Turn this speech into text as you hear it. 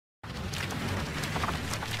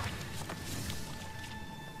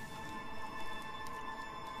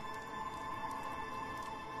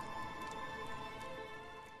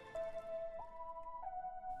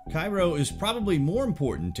Cairo is probably more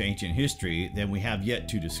important to ancient history than we have yet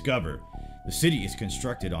to discover. The city is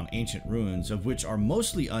constructed on ancient ruins, of which are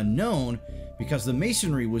mostly unknown because the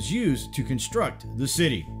masonry was used to construct the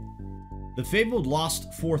city. The fabled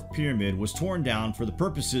lost fourth pyramid was torn down for the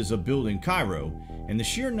purposes of building Cairo, and the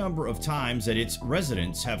sheer number of times that its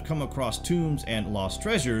residents have come across tombs and lost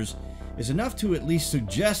treasures is enough to at least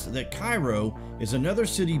suggest that Cairo is another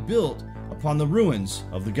city built upon the ruins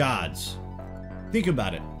of the gods. Think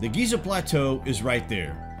about it. The Giza Plateau is right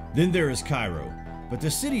there. Then there is Cairo. But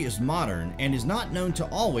the city is modern and is not known to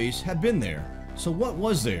always have been there. So what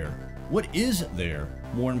was there? What is there?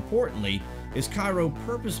 More importantly, is Cairo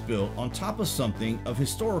purpose-built on top of something of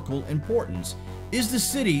historical importance? Is the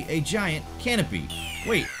city a giant canopy?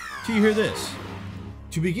 Wait, till you hear this.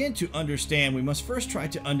 To begin to understand, we must first try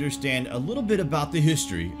to understand a little bit about the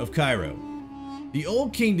history of Cairo. The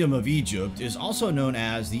Old Kingdom of Egypt is also known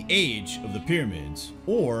as the Age of the Pyramids,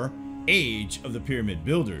 or Age of the Pyramid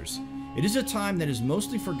Builders. It is a time that is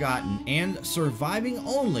mostly forgotten and surviving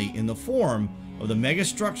only in the form of the mega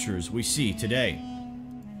structures we see today.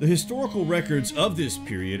 The historical records of this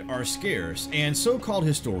period are scarce, and so-called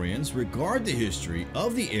historians regard the history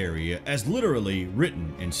of the area as literally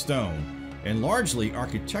written in stone, and largely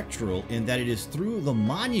architectural in that it is through the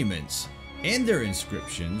monuments and their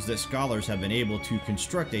inscriptions that scholars have been able to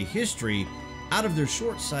construct a history out of their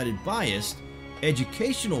short-sighted biased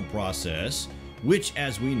educational process, which,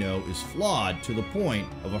 as we know, is flawed to the point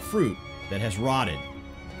of a fruit that has rotted.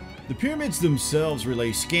 The pyramids themselves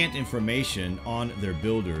relay scant information on their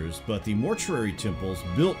builders, but the mortuary temples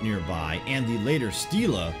built nearby and the later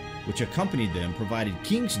stela which accompanied them provided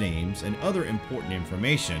kings' names and other important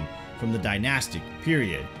information from the dynastic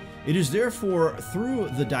period. It is therefore through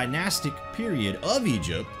the dynastic period of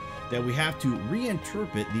Egypt that we have to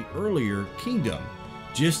reinterpret the earlier kingdom,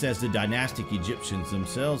 just as the dynastic Egyptians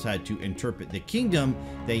themselves had to interpret the kingdom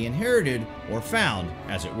they inherited or found,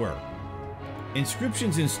 as it were.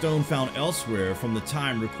 Inscriptions in stone found elsewhere from the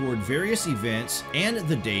time record various events and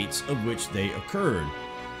the dates of which they occurred.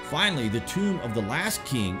 Finally, the tomb of the last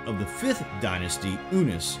king of the 5th dynasty,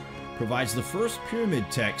 Unas, provides the first pyramid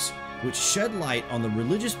text which shed light on the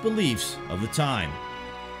religious beliefs of the time.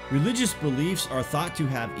 Religious beliefs are thought to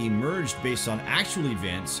have emerged based on actual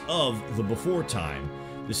events of the before time.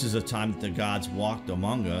 This is a time that the gods walked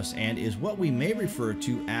among us and is what we may refer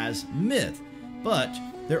to as myth. But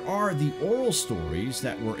there are the oral stories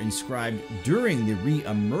that were inscribed during the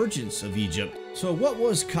re-emergence of Egypt. So what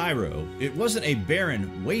was Cairo? It wasn't a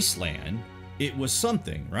barren wasteland. It was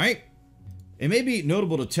something, right? It may be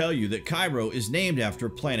notable to tell you that Cairo is named after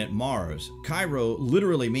planet Mars. Cairo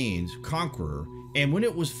literally means conqueror, and when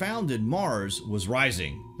it was founded, Mars was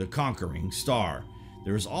rising, the conquering star.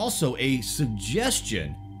 There is also a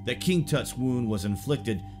suggestion that King Tut's wound was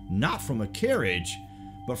inflicted not from a carriage,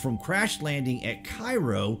 but from crash landing at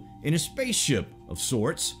Cairo in a spaceship of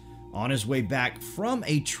sorts on his way back from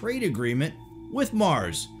a trade agreement with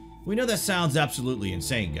Mars. We know that sounds absolutely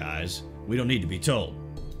insane, guys. We don't need to be told.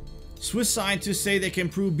 Swiss scientists say they can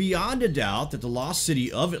prove beyond a doubt that the lost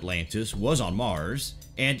city of Atlantis was on Mars,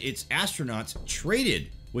 and its astronauts traded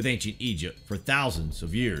with ancient Egypt for thousands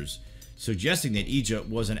of years, suggesting that Egypt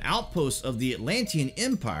was an outpost of the Atlantean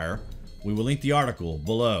Empire. We will link the article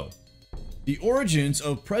below. The origins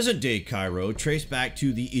of present-day Cairo trace back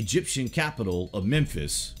to the Egyptian capital of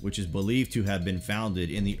Memphis, which is believed to have been founded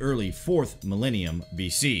in the early 4th millennium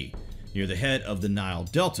BC, near the head of the Nile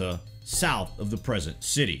Delta, south of the present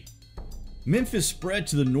city. Memphis spread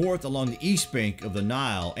to the north along the east bank of the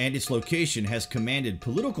Nile, and its location has commanded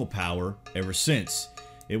political power ever since.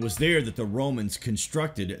 It was there that the Romans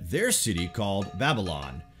constructed their city called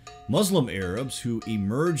Babylon. Muslim Arabs who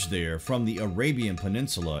emerged there from the Arabian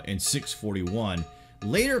Peninsula in 641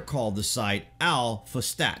 later called the site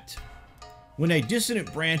Al-Fustat. When a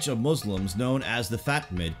dissident branch of Muslims known as the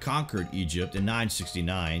Fatimid conquered Egypt in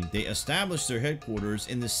 969, they established their headquarters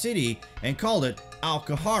in the city and called it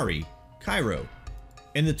Al-Kahari, Cairo.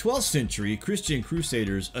 In the 12th century, Christian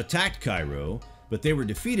crusaders attacked Cairo, but they were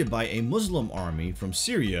defeated by a Muslim army from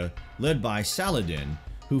Syria led by Saladin,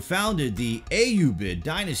 who founded the Ayyubid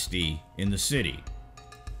dynasty in the city.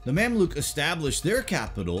 The Mamluk established their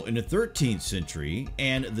capital in the 13th century,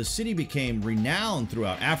 and the city became renowned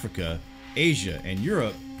throughout Africa, Asia, and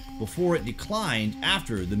Europe before it declined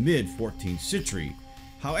after the mid-14th century.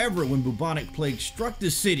 However, when bubonic plague struck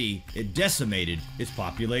the city, it decimated its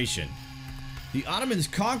population. The Ottomans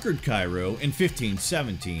conquered Cairo in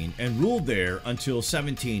 1517 and ruled there until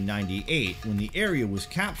 1798, when the area was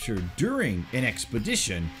captured during an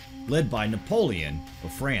expedition led by Napoleon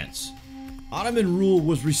of France. Ottoman rule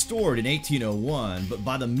was restored in 1801, but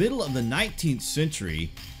by the middle of the 19th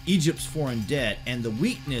century, Egypt's foreign debt and the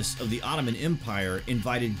weakness of the Ottoman Empire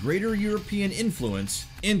invited greater European influence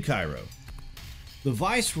in Cairo. The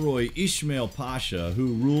viceroy Ismail Pasha,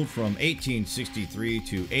 who ruled from 1863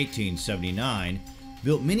 to 1879,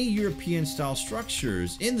 built many European-style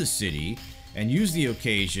structures in the city and used the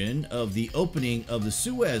occasion of the opening of the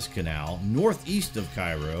Suez Canal northeast of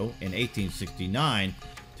Cairo in 1869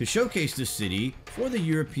 to showcase the city for the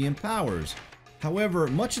European powers. However,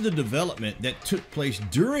 much of the development that took place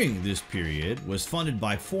during this period was funded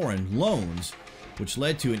by foreign loans, which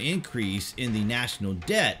led to an increase in the national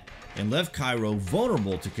debt and left Cairo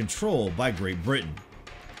vulnerable to control by Great Britain.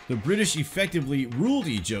 The British effectively ruled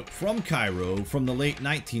Egypt from Cairo from the late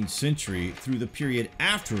 19th century through the period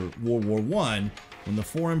after World War I, when the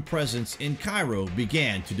foreign presence in Cairo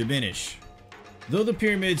began to diminish. Though the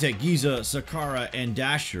pyramids at Giza, Saqqara, and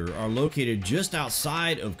Dashur are located just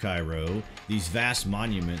outside of Cairo, these vast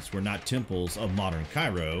monuments were not temples of modern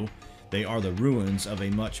Cairo. They are the ruins of a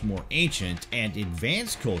much more ancient and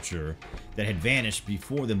advanced culture that had vanished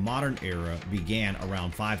before the modern era began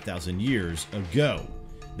around 5,000 years ago.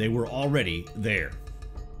 They were already there.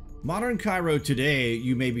 Modern Cairo today,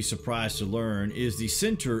 you may be surprised to learn, is the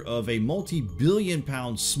center of a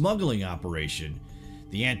multi-billion-pound smuggling operation.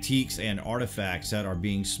 The antiques and artifacts that are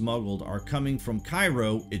being smuggled are coming from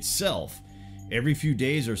Cairo itself. Every few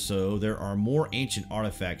days or so, there are more ancient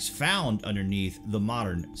artifacts found underneath the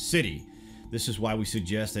modern city. This is why we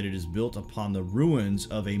suggest that it is built upon the ruins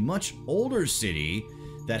of a much older city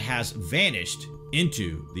that has vanished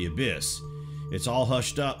into the abyss. It's all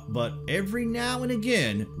hushed up, but every now and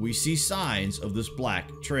again, we see signs of this black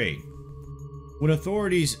trade. When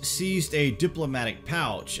authorities seized a diplomatic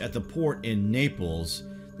pouch at the port in Naples,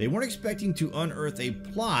 they weren't expecting to unearth a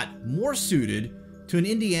plot more suited to an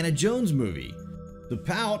Indiana Jones movie. The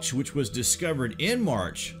pouch, which was discovered in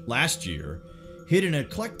March last year, hid an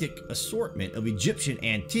eclectic assortment of Egyptian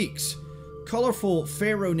antiques, colorful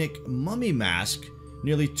pharaonic mummy mask,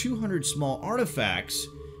 nearly 200 small artifacts,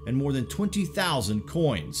 and more than 20,000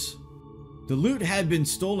 coins. The loot had been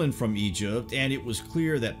stolen from Egypt, and it was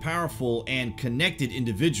clear that powerful and connected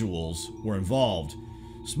individuals were involved.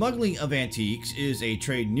 Smuggling of antiques is a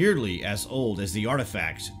trade nearly as old as the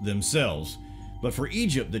artifacts themselves, but for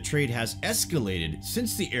Egypt, the trade has escalated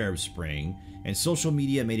since the Arab Spring, and social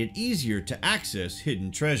media made it easier to access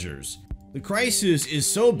hidden treasures. The crisis is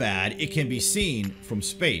so bad it can be seen from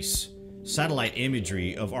space. Satellite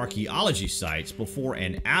imagery of archaeology sites before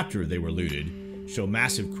and after they were looted show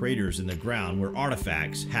massive craters in the ground where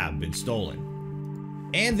artifacts have been stolen.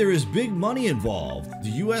 And there is big money involved. The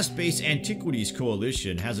US-based Antiquities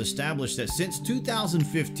Coalition has established that since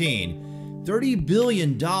 2015, $30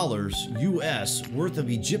 billion US worth of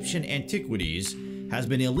Egyptian antiquities has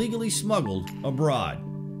been illegally smuggled abroad.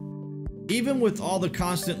 Even with all the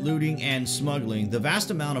constant looting and smuggling, the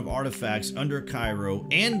vast amount of artifacts under Cairo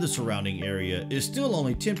and the surrounding area is still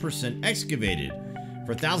only 10% excavated.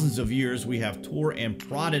 For thousands of years, we have tore and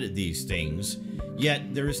prodded these things,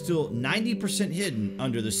 yet there is still 90% hidden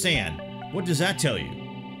under the sand. What does that tell you?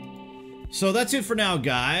 So that's it for now,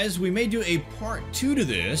 guys. We may do a part 2 to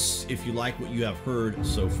this if you like what you have heard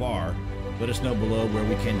so far. Let us know below where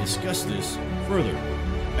we can discuss this further.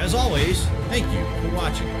 As always, thank you for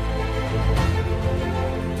watching.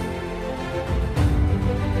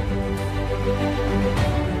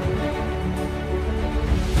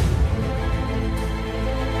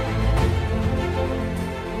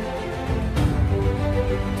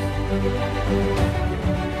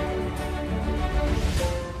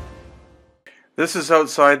 This is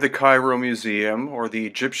outside the Cairo Museum, or the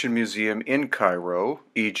Egyptian Museum in Cairo,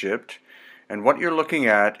 Egypt, and what you're looking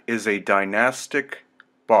at is a dynastic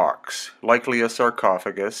box, likely a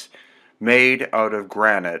sarcophagus, made out of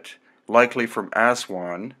granite, likely from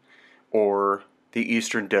Aswan, or the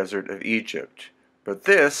eastern desert of Egypt. But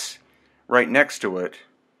this, right next to it,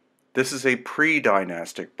 this is a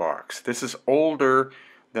pre-dynastic box. This is older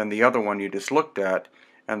than the other one you just looked at,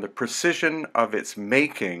 and the precision of its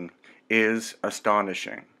making is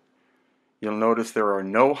astonishing. You'll notice there are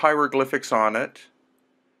no hieroglyphics on it,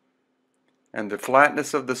 and the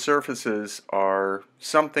flatness of the surfaces are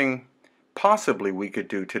something possibly we could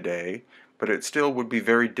do today, but it still would be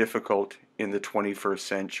very difficult in the 21st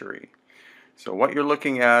century. So what you're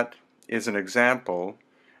looking at is an example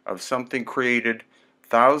of something created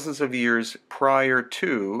thousands of years prior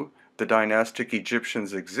to the dynastic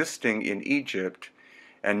Egyptians existing in Egypt,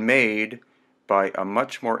 and made by a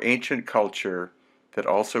much more ancient culture that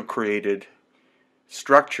also created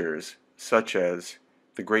structures such as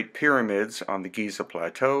the Great Pyramids on the Giza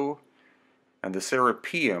Plateau, and the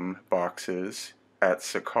Serapeum boxes at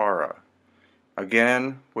Saqqara.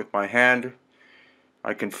 Again, with my hand,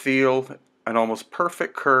 I can feel an almost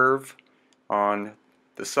perfect curve on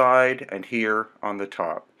the side and here on the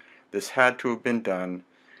top. This had to have been done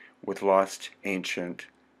with lost ancient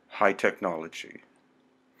high technology.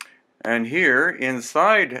 And here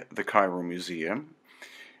inside the Cairo Museum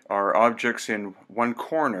are objects in one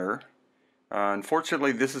corner.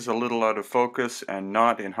 Unfortunately, this is a little out of focus and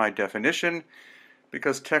not in high definition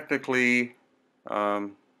because technically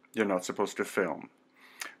you're not supposed to film.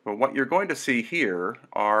 But what you're going to see here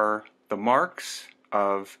are the marks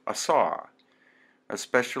of a saw,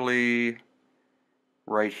 especially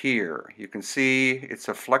right here. You can see it's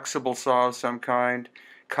a flexible saw of some kind,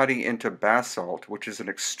 cutting into basalt, which is an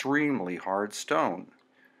extremely hard stone.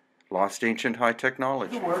 Lost ancient high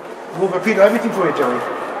technology. We'll repeat everything for you, Joey.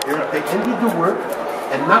 They ended the work,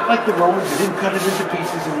 and not like the Romans, they didn't cut it into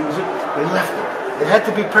pieces and use it, they left it. It had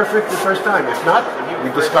to be perfect the first time. If not, we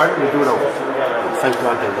discard it and we do it over. And thank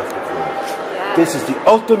God they left it for us. This is the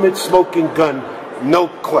ultimate smoking gun. No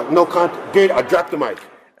contact. Beard, I dropped the mic.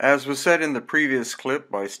 As was said in the previous clip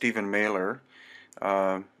by Stephen Mailer,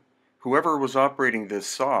 whoever was operating this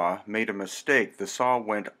saw made a mistake. The saw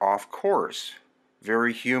went off course.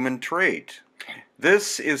 Very human trait.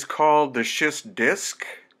 This is called the schist disc.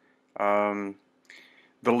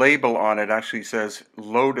 The label on it actually says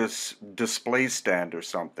Lotus display stand or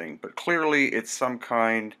something, but clearly it's some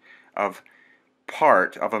kind of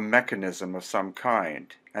part of a mechanism of some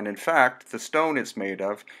kind. And in fact, the stone it's made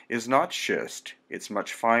of is not schist. It's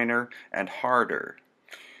much finer and harder.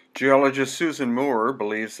 Geologist Susan Moore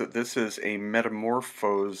believes that this is a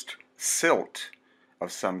metamorphosed silt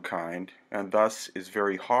of some kind, and thus is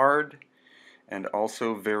very hard and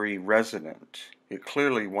also very resonant. It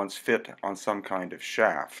clearly once fit on some kind of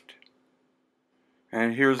shaft.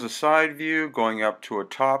 And here's a side view going up to a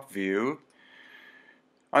top view.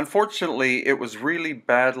 Unfortunately, it was really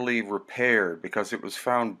badly repaired because it was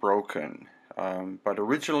found broken. But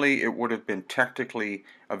originally it would have been technically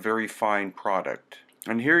a very fine product.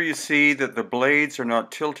 And here you see that the blades are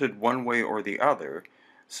not tilted one way or the other,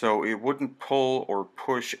 so it wouldn't pull or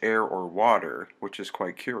push air or water, which is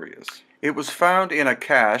quite curious. It was found in a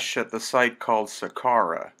cache at the site called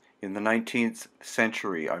Saqqara in the 19th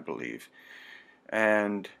century, I believe.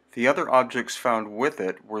 And the other objects found with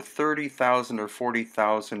it were 30,000 or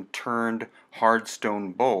 40,000 turned hard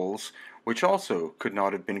stone bowls, which also could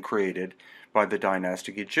not have been created by the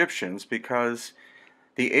dynastic Egyptians because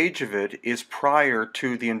the age of it is prior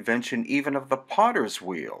to the invention even of the potter's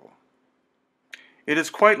wheel. It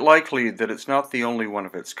is quite likely that it's not the only one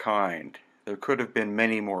of its kind. There could have been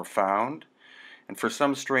many more found, and for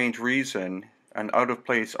some strange reason, an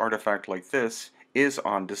out-of-place artifact like this is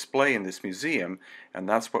on display in this museum, and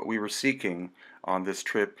that's what we were seeking on this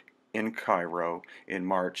trip in Cairo in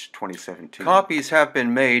March 2017. Copies have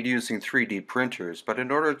been made using 3D printers, but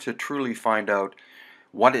in order to truly find out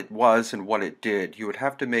what it was and what it did, you would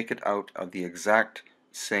have to make it out of the exact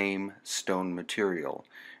same stone material,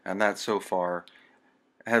 and that so far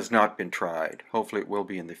has not been tried. Hopefully it will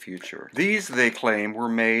be in the future. These, they claim, were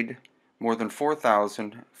made more than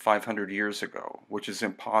 4,500 years ago, which is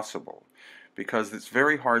impossible because it's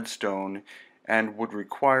very hard stone and would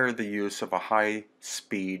require the use of a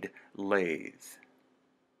high-speed lathe.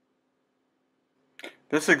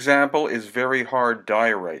 This example is very hard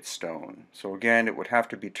diorite stone, so again it would have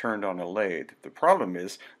to be turned on a lathe. The problem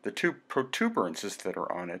is the two protuberances that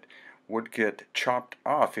are on it would get chopped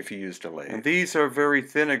off if you used a lathe. And these are very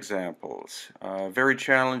thin examples, very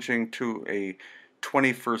challenging to a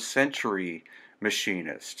 21st century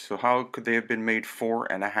machinist. So how could they have been made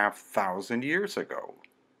 4,500 years ago?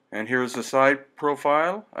 And here's a side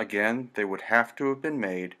profile. Again, they would have to have been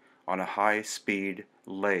made on a high-speed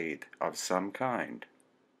lathe of some kind.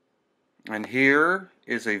 And here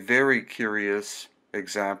is a very curious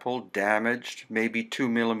example, damaged, maybe 2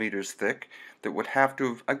 millimeters thick, that would have to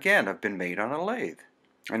have, again, have been made on a lathe.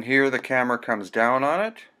 And here the camera comes down on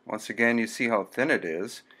it. Once again, you see how thin it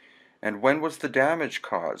is. And when was the damage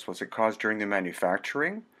caused? Was it caused during the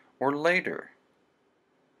manufacturing or later?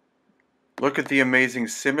 Look at the amazing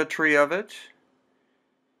symmetry of it,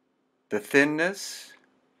 the thinness,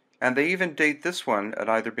 and they even date this one at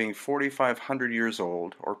either being 4,500 years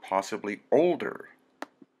old or possibly older.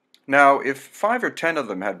 Now, if 5 or 10 of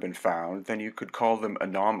them had been found, then you could call them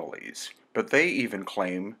anomalies. But they even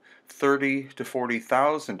claim 30 to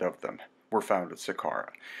 40,000 of them were found at Saqqara.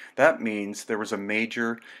 That means there was a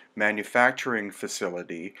major manufacturing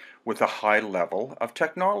facility with a high level of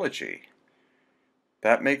technology.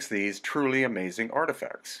 That makes these truly amazing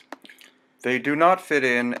artifacts. They do not fit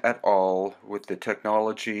in at all with the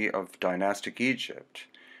technology of dynastic Egypt.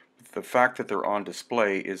 The fact that they're on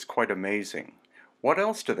display is quite amazing. What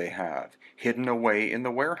else do they have hidden away in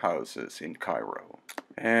the warehouses in Cairo?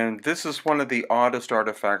 And this is one of the oddest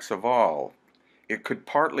artifacts of all. It could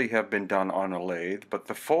partly have been done on a lathe, but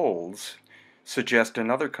the folds suggest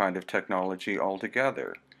another kind of technology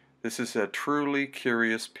altogether. This is a truly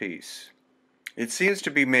curious piece. It seems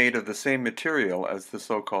to be made of the same material as the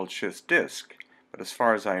so-called schist disc, but as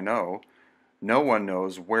far as I know, no one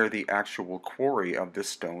knows where the actual quarry of this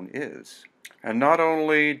stone is. And not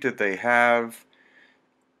only did they have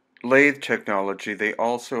lathe technology, they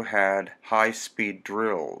also had high-speed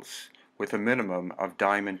drills with a minimum of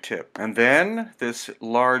diamond tip. And then this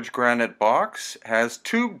large granite box has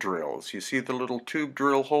tube drills. You see the little tube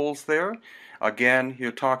drill holes there? Again,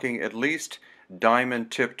 you're talking at least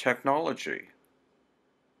diamond tip technology.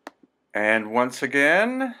 And once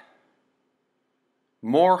again,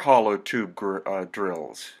 more hollow tube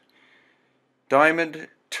drills. Diamond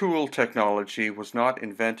tool technology was not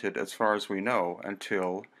invented, as far as we know,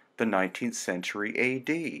 until the 19th century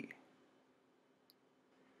AD.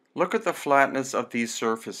 Look at the flatness of these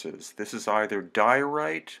surfaces. This is either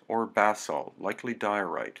diorite or basalt, likely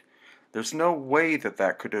diorite. There's no way that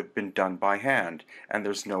that could have been done by hand, and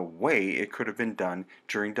there's no way it could have been done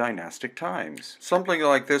during dynastic times. Something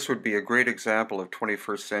like this would be a great example of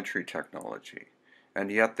 21st century technology,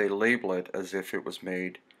 and yet they label it as if it was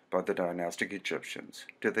made by the dynastic Egyptians.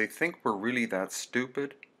 Did they think we're really that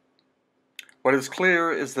stupid? What is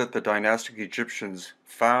clear is that the dynastic Egyptians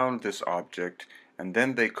found this object, and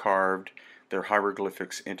then they carved their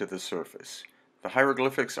hieroglyphics into the surface. The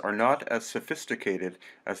hieroglyphics are not as sophisticated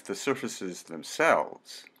as the surfaces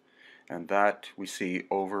themselves, and that we see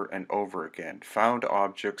over and over again. Found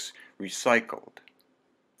objects recycled.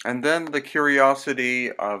 And then the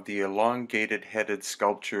curiosity of the elongated-headed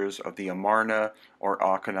sculptures of the Amarna or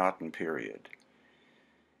Akhenaten period.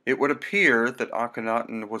 It would appear that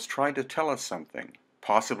Akhenaten was trying to tell us something,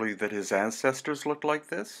 possibly that his ancestors looked like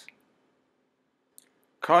this?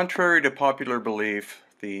 Contrary to popular belief,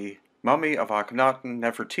 the mummy of Akhenaten,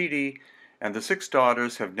 Nefertiti, and the 6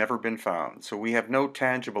 daughters have never been found, so we have no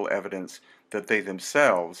tangible evidence that they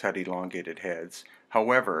themselves had elongated heads.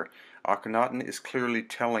 However, Akhenaten is clearly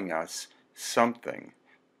telling us something.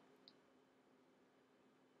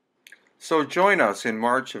 So join us in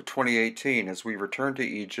March of 2018 as we return to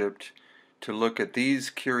Egypt to look at these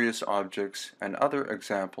curious objects and other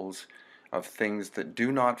examples of things that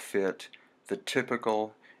do not fit the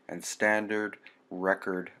typical and standard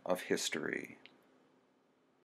record of history.